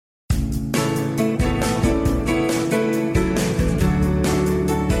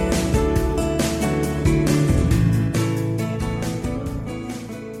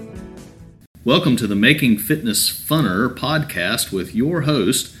Welcome to the Making Fitness Funner podcast with your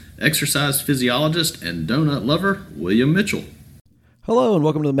host, exercise physiologist and donut lover, William Mitchell. Hello and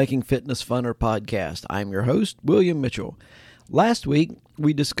welcome to the Making Fitness Funner podcast. I'm your host, William Mitchell. Last week,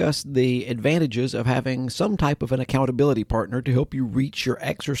 we discussed the advantages of having some type of an accountability partner to help you reach your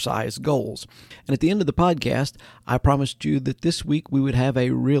exercise goals. And at the end of the podcast, I promised you that this week we would have a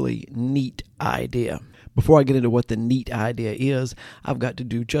really neat idea. Before I get into what the neat idea is, I've got to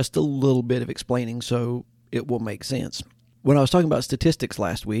do just a little bit of explaining so it will make sense. When I was talking about statistics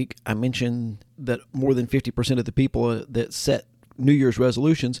last week, I mentioned that more than 50% of the people that set New Year's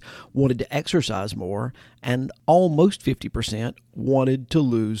resolutions wanted to exercise more, and almost 50% wanted to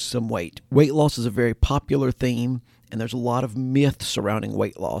lose some weight. Weight loss is a very popular theme, and there's a lot of myths surrounding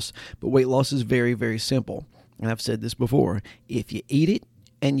weight loss, but weight loss is very, very simple. And I've said this before, if you eat it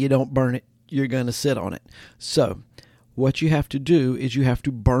and you don't burn it, you're going to sit on it. So what you have to do is you have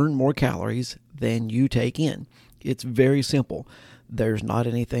to burn more calories than you take in. It's very simple. There's not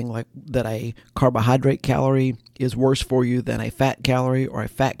anything like that a carbohydrate calorie is worse for you than a fat calorie, or a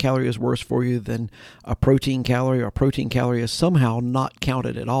fat calorie is worse for you than a protein calorie, or a protein calorie is somehow not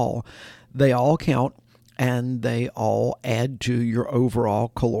counted at all. They all count, and they all add to your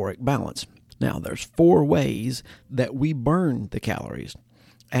overall caloric balance. Now, there's 4 ways that we burn the calories.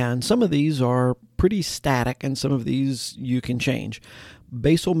 And some of these are pretty static, and some of these you can change.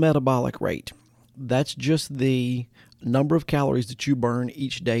 Basal metabolic rate. That's just the number of calories that you burn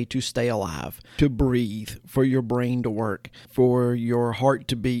each day to stay alive, to breathe, for your brain to work, for your heart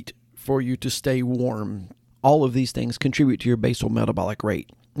to beat, for you to stay warm. All of these things contribute to your basal metabolic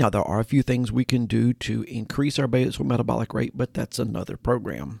rate. Now, there are a few things we can do to increase our basal metabolic rate, but that's another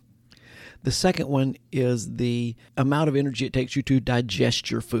program. The second one is the amount of energy it takes you to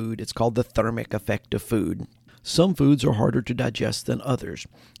digest your food. It's called the thermic effect of food. Some foods are harder to digest than others.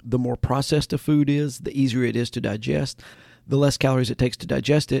 The more processed a food is, the easier it is to digest, the less calories it takes to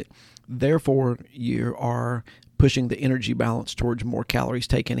digest it. Therefore, you are pushing the energy balance towards more calories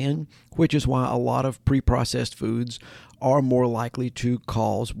taken in, which is why a lot of pre-processed foods are more likely to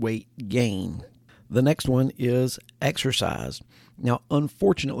cause weight gain. The next one is exercise. Now,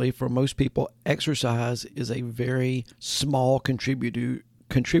 unfortunately for most people, exercise is a very small contributor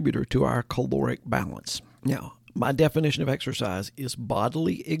to our caloric balance. Now, my definition of exercise is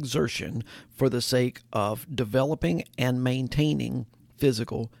bodily exertion for the sake of developing and maintaining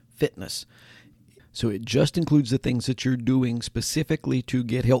physical fitness. So it just includes the things that you're doing specifically to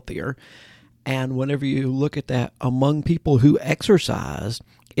get healthier. And whenever you look at that, among people who exercise,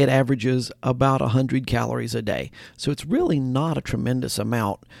 it averages about 100 calories a day. So it's really not a tremendous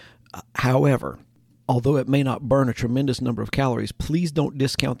amount. However, although it may not burn a tremendous number of calories, please don't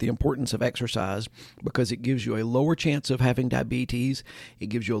discount the importance of exercise, because it gives you a lower chance of having diabetes. It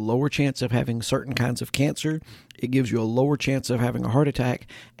gives you a lower chance of having certain kinds of cancer. It gives you a lower chance of having a heart attack,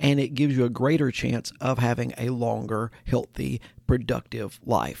 and it gives you a greater chance of having a longer, healthy, productive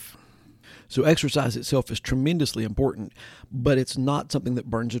life. So exercise itself is tremendously important, but it's not something that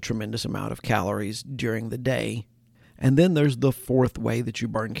burns a tremendous amount of calories during the day. And then there's the 4th way that you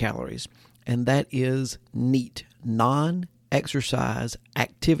burn calories, and that is NEAT, non-exercise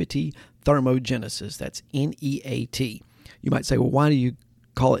activity thermogenesis. That's NEAT. You might say, well, why do you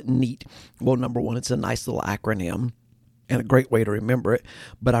call it NEAT? Well, number one, it's a nice little acronym and a great way to remember it.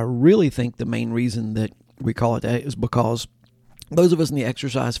 But I really think the main reason that we call it that is because those of us in the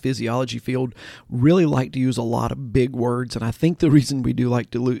exercise physiology field really like to use a lot of big words, and I think the reason we do like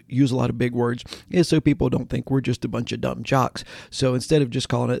to use a lot of big words is so people don't think we're just a bunch of dumb jocks. So instead of just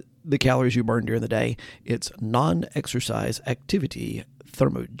calling it the calories you burn during the day, it's non-exercise activity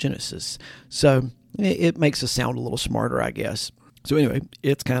thermogenesis. So it makes us sound a little smarter, I guess. So anyway,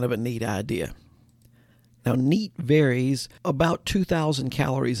 it's kind of a neat idea. Now, NEAT varies about 2,000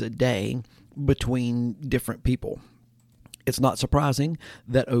 calories a day between different people. It's not surprising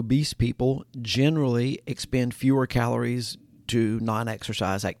that obese people generally expend fewer calories to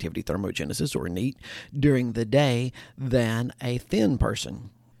non-exercise activity thermogenesis, or NEAT, during the day than a thin person.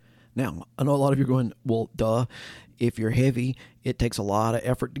 Now, I know a lot of you are going, well, duh. If you're heavy, it takes a lot of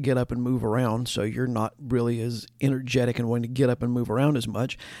effort to get up and move around, so you're not really as energetic and wanting to get up and move around as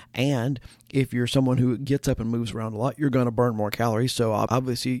much. And if you're someone who gets up and moves around a lot, you're going to burn more calories, so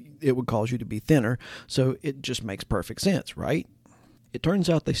obviously it would cause you to be thinner. So it just makes perfect sense, right? It turns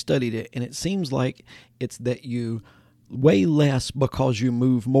out they studied it, and it seems like it's that you weigh less because you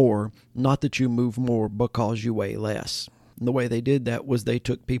move more, not that you move more because you weigh less. And the way they did that was they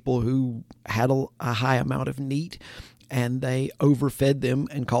took people who had a high amount of NEAT and they overfed them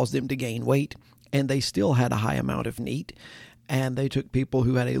and caused them to gain weight, and they still had a high amount of NEAT. and they took people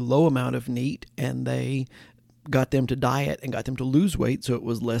who had a low amount of NEAT and they got them to diet and got them to lose weight so it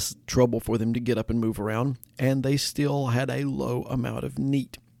was less trouble for them to get up and move around, and they still had a low amount of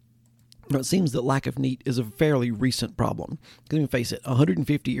NEAT. Now, it seems that lack of NEAT is a fairly recent problem. Let me face it,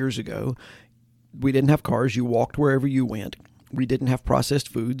 150 years ago, we didn't have cars. You walked wherever you went. We didn't have processed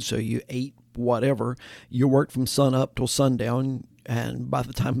food, so you ate whatever. You worked from sun up till sundown, and by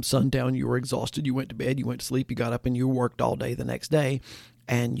the time sundown, you were exhausted. You went to bed, you went to sleep, you got up, and you worked all day the next day,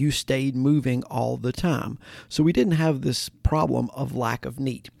 and you stayed moving all the time. So we didn't have this problem of lack of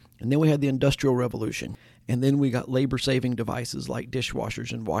NEAT. And then we had the Industrial Revolution, and then we got labor-saving devices like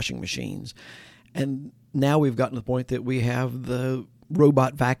dishwashers and washing machines. And now we've gotten to the point that we have the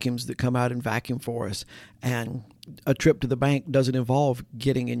robot vacuums that come out and vacuum for us. And a trip to the bank doesn't involve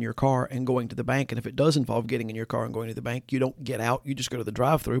getting in your car and going to the bank. And if it does involve getting in your car and going to the bank, you don't get out. You just go to the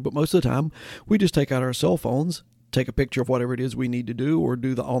drive-thru. But most of the time, we just take out our cell phones, take a picture of whatever it is we need to do, or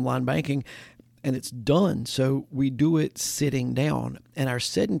do the online banking, and it's done. So we do it sitting down, and our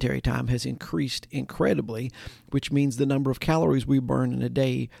sedentary time has increased incredibly, which means the number of calories we burn in a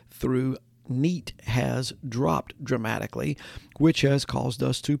day through NEAT has dropped dramatically, which has caused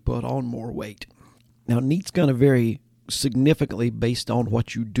us to put on more weight. Now, NEAT's going to vary significantly based on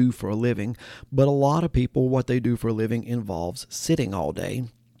what you do for a living, but a lot of people, what they do for a living involves sitting all day.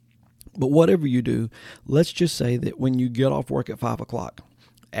 But whatever you do, let's just say that when you get off work at 5 o'clock,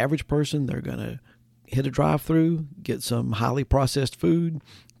 average person, they're going to hit a drive-thru, get some highly processed food,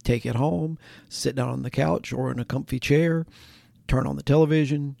 take it home, sit down on the couch or in a comfy chair, turn on the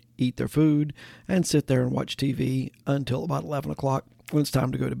television, eat their food, and sit there and watch TV until about 11 o'clock when it's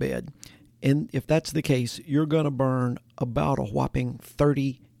time to go to bed. And if that's the case, you're going to burn about a whopping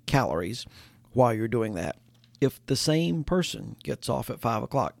 30 calories while you're doing that. If the same person gets off at 5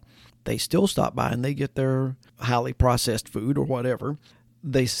 o'clock, they still stop by and they get their highly processed food or whatever.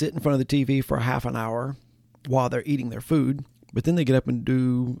 They sit in front of the TV for half an hour while they're eating their food, but then they get up and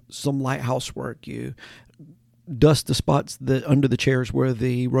do some light housework. You dust the spots under the chairs where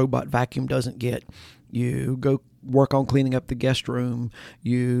the robot vacuum doesn't get. You go work on cleaning up the guest room.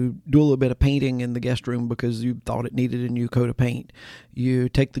 You do a little bit of painting in the guest room because you thought it needed a new coat of paint. You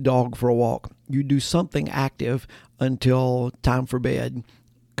take the dog for a walk. You do something active until time for bed,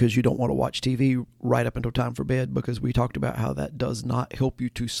 because you don't want to watch TV right up until time for bed, because we talked about how that does not help you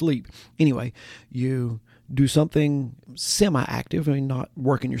to sleep. Anyway, you do something semi-active, I mean, not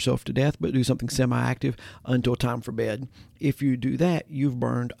working yourself to death, but do something semi-active until time for bed. If you do that, you've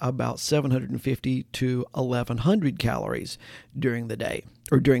burned about 750 to 1,100 calories during the day,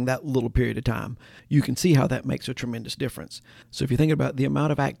 or during that little period of time. You can see how that makes a tremendous difference. So if you think about the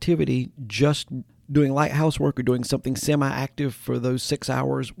amount of activity, just doing light housework or doing something semi-active for those 6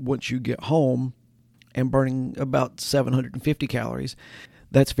 hours once you get home and burning about 750 calories,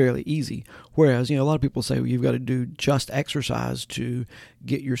 that's fairly easy. Whereas, a lot of people say, well, you've got to do just exercise to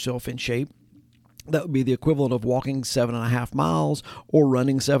get yourself in shape. That would be the equivalent of walking 7.5 miles or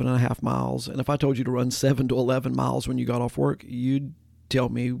running 7.5 miles. And if I told you to run 7 to 11 miles when you got off work, you'd tell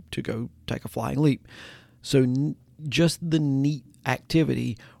me to go take a flying leap. So just the NEAT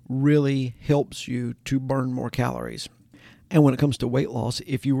activity really helps you to burn more calories. And when it comes to weight loss,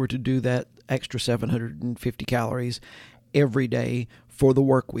 if you were to do that extra 750 calories every day for the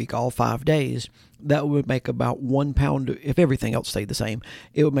work week, all 5 days, that would make about 1 pound. If everything else stayed the same,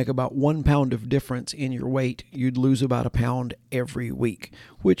 it would make about 1 pound of difference in your weight. You'd lose about a pound every week,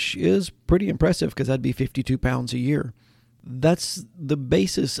 which is pretty impressive because that'd be 52 pounds a year. That's the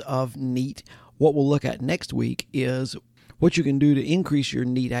basis of NEAT. What we'll look at next week is what you can do to increase your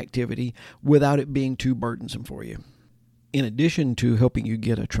NEAT activity without it being too burdensome for you. In addition to helping you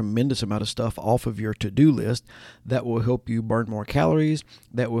get a tremendous amount of stuff off of your to-do list, that will help you burn more calories,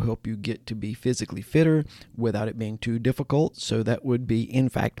 that will help you get to be physically fitter without it being too difficult. So that would be, in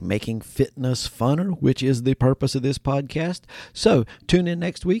fact, making fitness funner, which is the purpose of this podcast. So tune in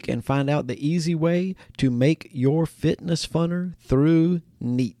next week and find out the easy way to make your fitness funner through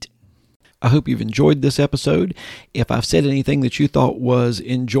NEAT. I hope you've enjoyed this episode. If I've said anything that you thought was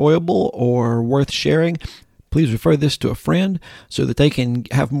enjoyable or worth sharing, please refer this to a friend so that they can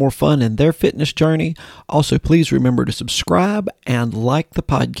have more fun in their fitness journey. Also, please remember to subscribe and like the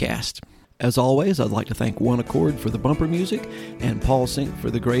podcast. As always, I'd like to thank One Accord for the bumper music and Paul Sink for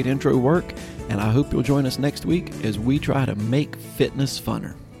the great intro work. And I hope you'll join us next week as we try to make fitness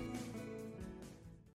funner.